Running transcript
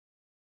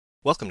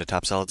Welcome to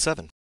TopSolid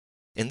 7.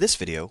 In this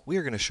video, we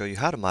are going to show you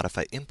how to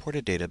modify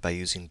imported data by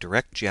using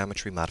direct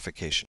geometry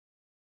modification.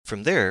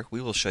 From there,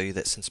 we will show you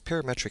that since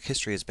parametric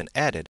history has been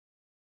added,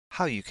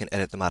 how you can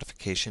edit the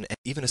modification and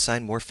even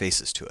assign more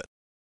faces to it.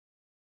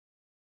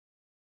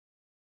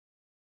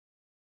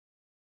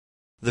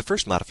 The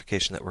first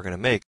modification that we're going to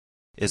make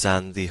is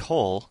on the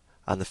hole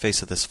on the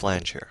face of this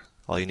flange here.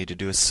 All you need to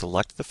do is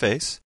select the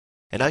face,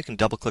 and now you can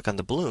double-click on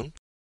the balloon,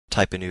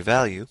 type a new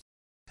value,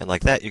 and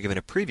like that, you're given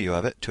a preview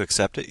of it. To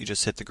accept it, you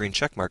just hit the green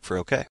check mark for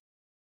OK.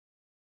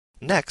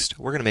 Next,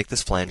 we're going to make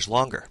this flange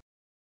longer.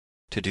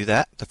 To do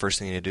that, the first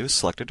thing you need to do is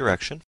select a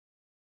direction,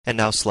 and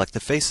now select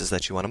the faces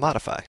that you want to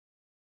modify.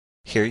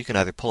 Here you can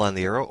either pull on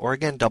the arrow or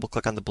again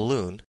double-click on the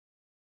balloon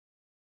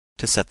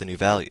to set the new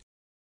value.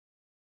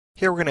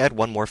 Here we're going to add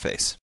one more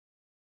face.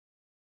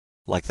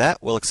 Like that,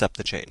 we'll accept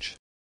the change.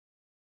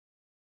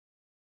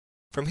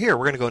 From here,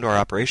 we're going to go into our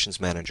Operations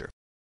Manager.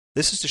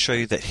 This is to show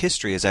you that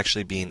history is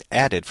actually being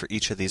added for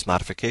each of these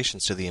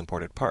modifications to the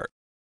imported part.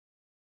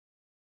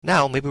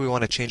 Now, maybe we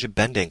want to change a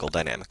bend angle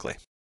dynamically.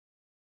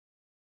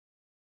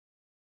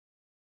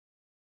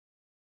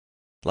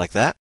 Like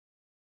that.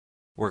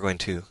 We're going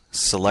to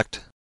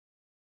select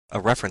a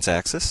reference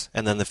axis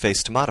and then the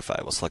face to modify.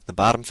 We'll select the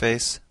bottom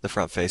face, the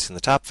front face, and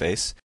the top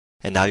face,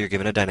 and now you're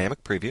given a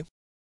dynamic preview.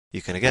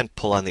 You can again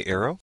pull on the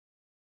arrow.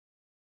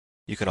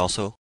 You can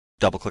also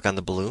double-click on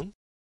the balloon,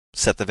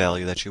 set the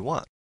value that you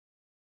want.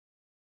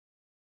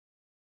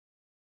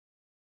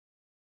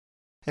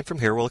 And from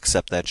here, we'll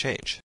accept that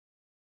change.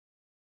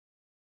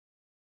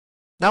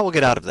 Now we'll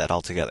get out of that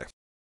altogether.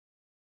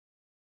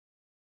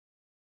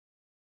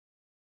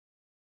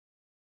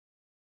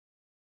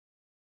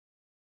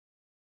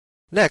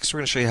 Next, we're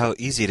going to show you how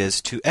easy it is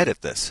to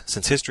edit this.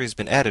 Since history has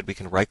been added, we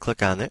can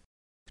right-click on it,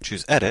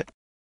 choose Edit,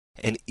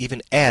 and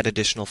even add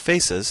additional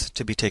faces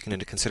to be taken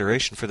into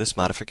consideration for this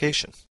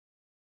modification.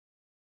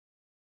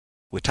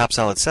 With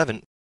TopSolid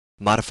 7,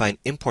 modifying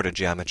imported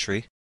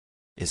geometry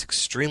is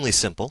extremely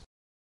simple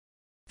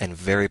and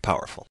very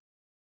powerful.